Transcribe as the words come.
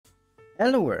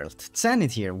Hello world,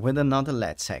 Zenit here with another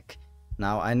Let's Hack.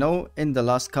 Now I know in the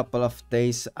last couple of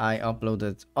days I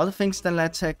uploaded other things than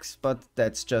Let's Hacks, but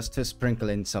that's just to sprinkle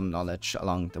in some knowledge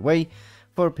along the way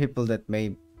for people that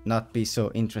may not be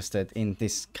so interested in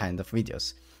this kind of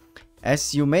videos.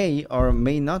 As you may or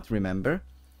may not remember,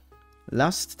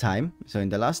 last time, so in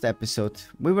the last episode,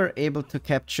 we were able to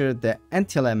capture the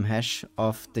NTLM hash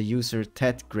of the user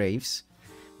Ted Graves.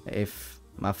 If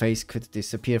my face could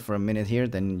disappear for a minute here,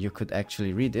 then you could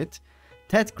actually read it.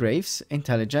 Ted Graves,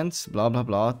 intelligence, blah blah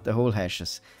blah, the whole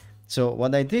hashes. So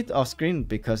what I did off screen,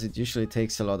 because it usually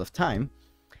takes a lot of time,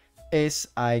 is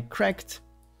I cracked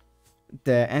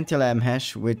the NTLM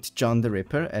hash with John the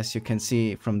Ripper, as you can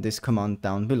see from this command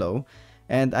down below,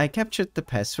 and I captured the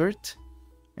password,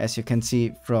 as you can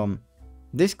see from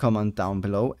this command down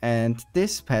below, and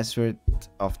this password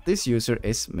of this user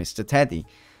is Mr. Teddy.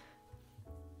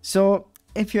 So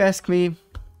if you ask me,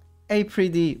 a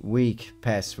pretty weak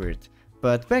password.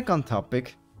 But back on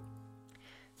topic,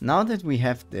 now that we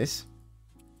have this,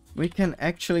 we can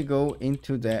actually go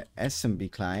into the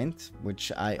SMB client,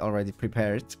 which I already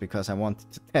prepared because I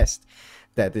wanted to test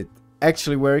that it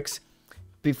actually works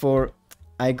before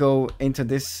I go into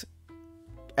this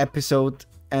episode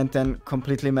and then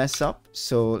completely mess up.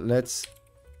 So let's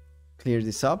clear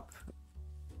this up.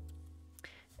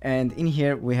 And in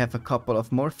here we have a couple of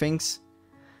more things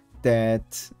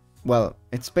that, well,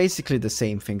 it's basically the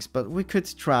same things, but we could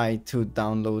try to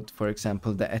download, for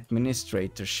example, the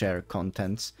administrator share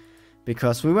contents,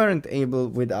 because we weren't able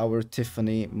with our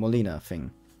Tiffany Molina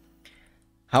thing.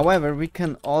 However, we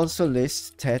can also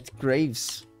list Ted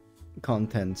Graves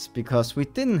contents, because we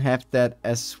didn't have that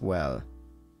as well.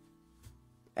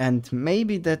 And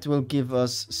maybe that will give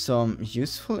us some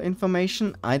useful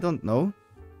information, I don't know.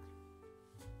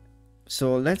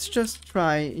 So let's just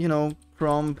try, you know,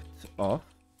 prompt off,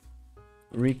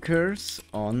 recurse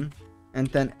on, and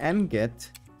then mget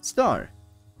star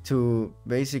to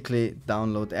basically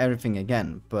download everything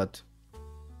again. But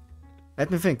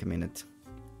let me think a minute.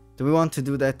 Do we want to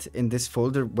do that in this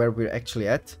folder where we're actually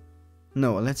at?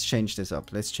 No, let's change this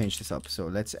up. Let's change this up. So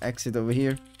let's exit over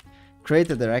here, create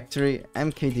a directory,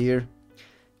 mkdir,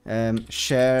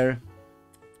 share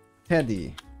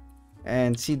Teddy,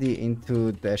 and cd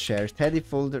into the share Teddy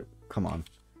folder. Come on.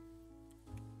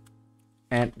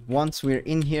 And once we're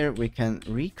in here, we can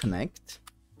reconnect.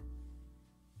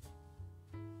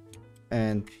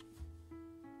 And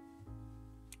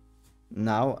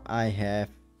now I have...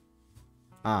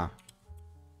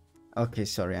 Okay,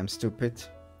 sorry, I'm stupid.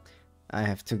 I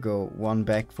have to go one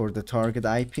back for the target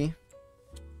IP.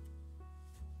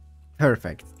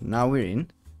 Perfect, now we're in.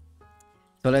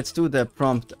 So let's do the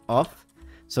prompt off,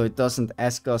 so it doesn't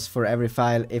ask us for every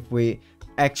file if we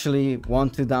actually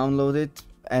want to download it,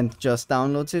 and just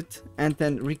downloads it, and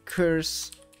then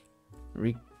recurse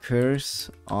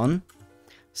on,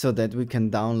 so that we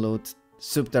can download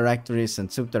subdirectories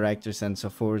and so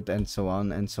forth and so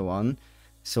on and so on.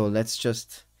 So let's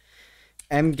just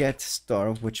mget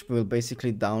star, which will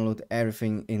basically download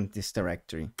everything in this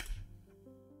directory.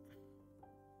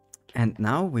 And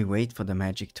now we wait for the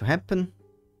magic to happen.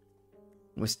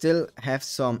 We still have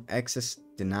some access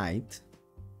denied,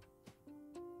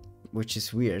 which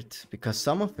is weird, because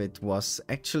some of it was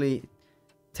actually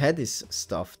Teddy's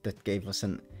stuff that gave us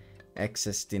an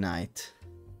access denied.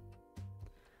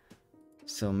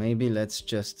 So maybe let's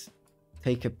just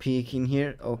take a peek in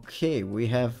here. Okay, we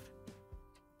have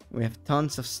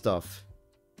tons of stuff.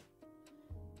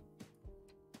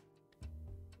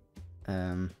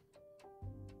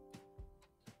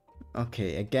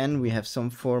 Okay, again we have some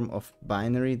form of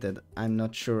binary that I'm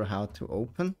not sure how to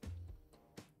open.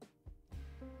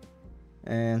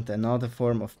 And another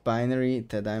form of binary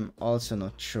that I'm also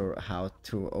not sure how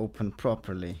to open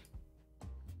properly.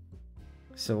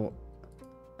 So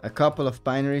a couple of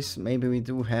binaries, maybe we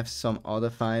do have some other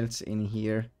files in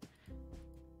here,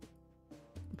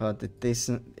 but it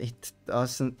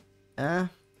doesn't,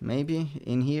 maybe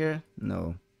in here,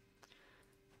 no.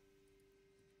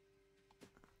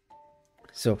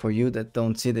 So for you that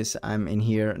don't see this, I'm in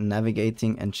here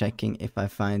navigating and checking if I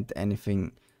find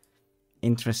anything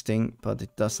interesting, but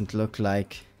it doesn't look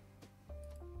like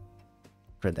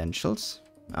credentials.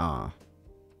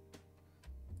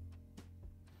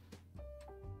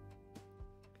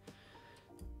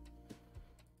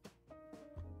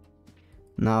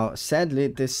 Now sadly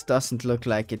this doesn't look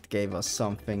like it gave us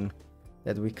something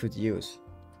that we could use.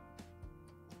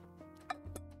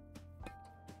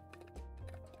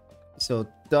 So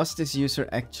does this user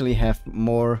actually have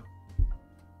more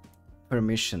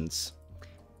permissions?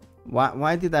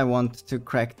 Why did I want to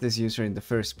crack this user in the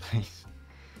first place?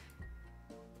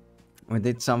 We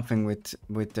did something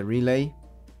with the relay.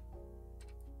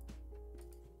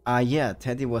 Yeah,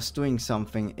 Teddy was doing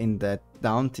something in that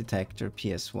down detector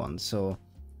PS1, so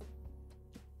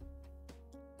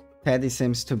Teddy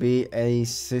seems to be a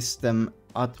system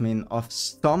admin of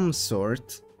some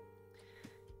sort.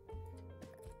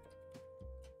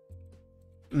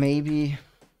 Maybe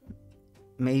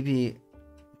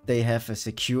they have a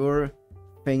secure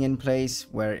thing in place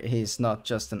where he's not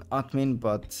just an admin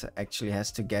but actually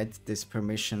has to get this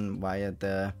permission via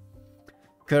the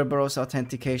Kerberos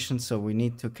authentication, so we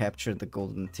need to capture the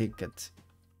golden ticket.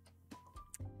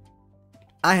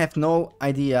 I have no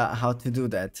idea how to do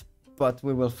that, but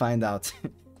we will find out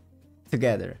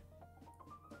together.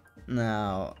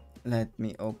 Now, let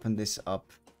me open this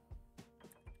up.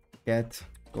 Get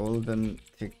golden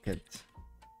ticket.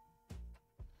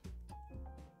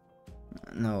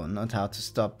 No, not how to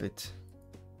stop it.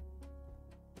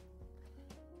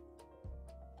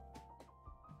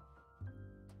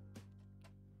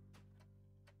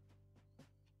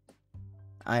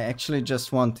 I actually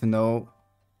just want to know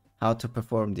how to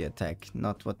perform the attack,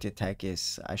 not what the attack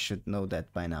is. I should know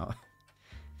that by now.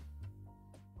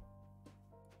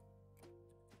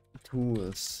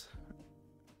 Tools.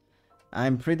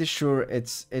 I'm pretty sure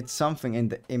it's something in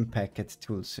the in-packet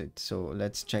toolset. So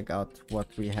let's check out what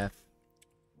we have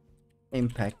in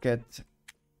packet.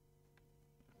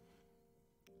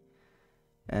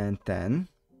 And then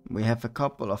we have a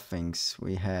couple of things.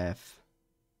 We have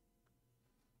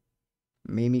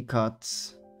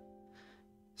Mimicuts,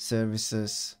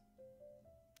 services.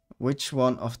 Which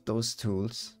one of those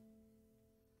tools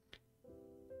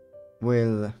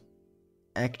will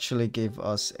actually give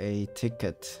us a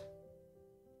ticket?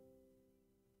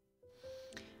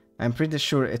 I'm pretty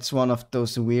sure it's one of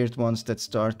those weird ones that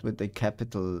start with a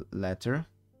capital letter,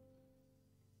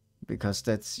 because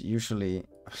that's usually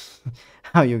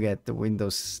how you get the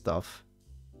Windows stuff.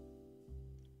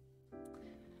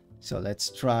 So let's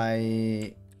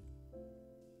try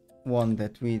one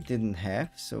that we didn't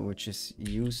have, so which is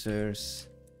users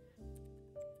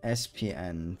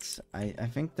SPNs. I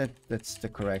think that's the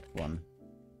correct one,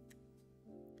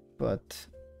 but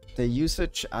the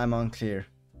usage I'm unclear.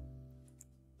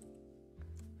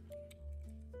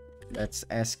 Let's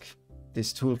ask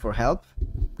this tool for help,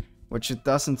 which it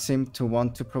doesn't seem to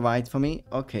want to provide for me.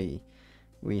 Okay,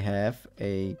 we have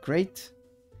a great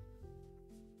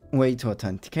way to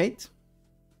authenticate.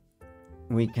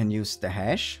 We can use the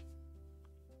hash.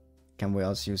 Can we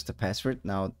also use the password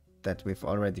now that we've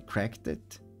already cracked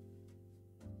it?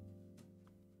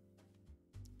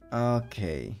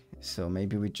 Okay, so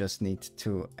maybe we just need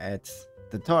to add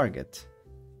the target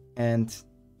and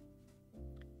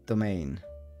domain.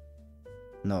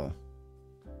 No.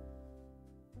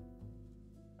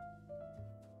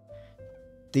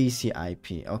 DC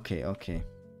IP. Okay.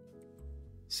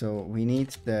 So we need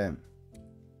the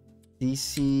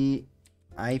DC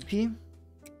IP,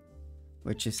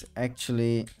 which is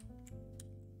actually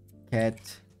cat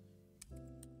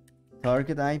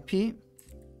target IP,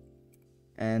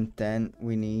 and then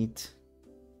we need,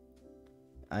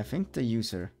 I think, the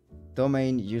user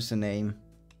domain, username,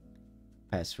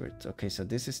 password. Okay, so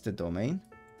this is the domain.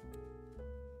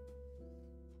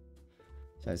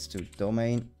 So let's do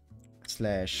domain /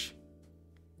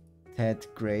 Ted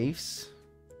Graves.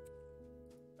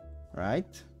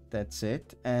 Right, that's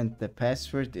it. And the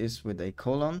password is with a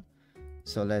colon.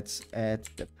 So let's add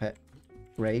the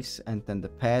Graves and then the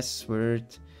password,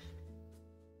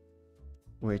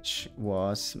 which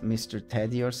was Mr.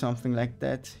 Teddy or something like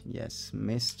that. Yes,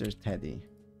 Mr. Teddy.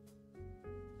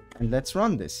 And let's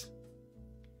run this.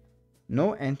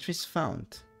 No entries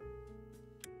found.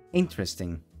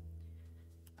 Interesting.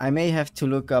 I may have to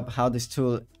look up how this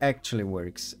tool actually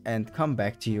works and come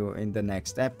back to you in the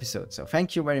next episode. So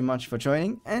thank you very much for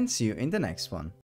joining and see you in the next one.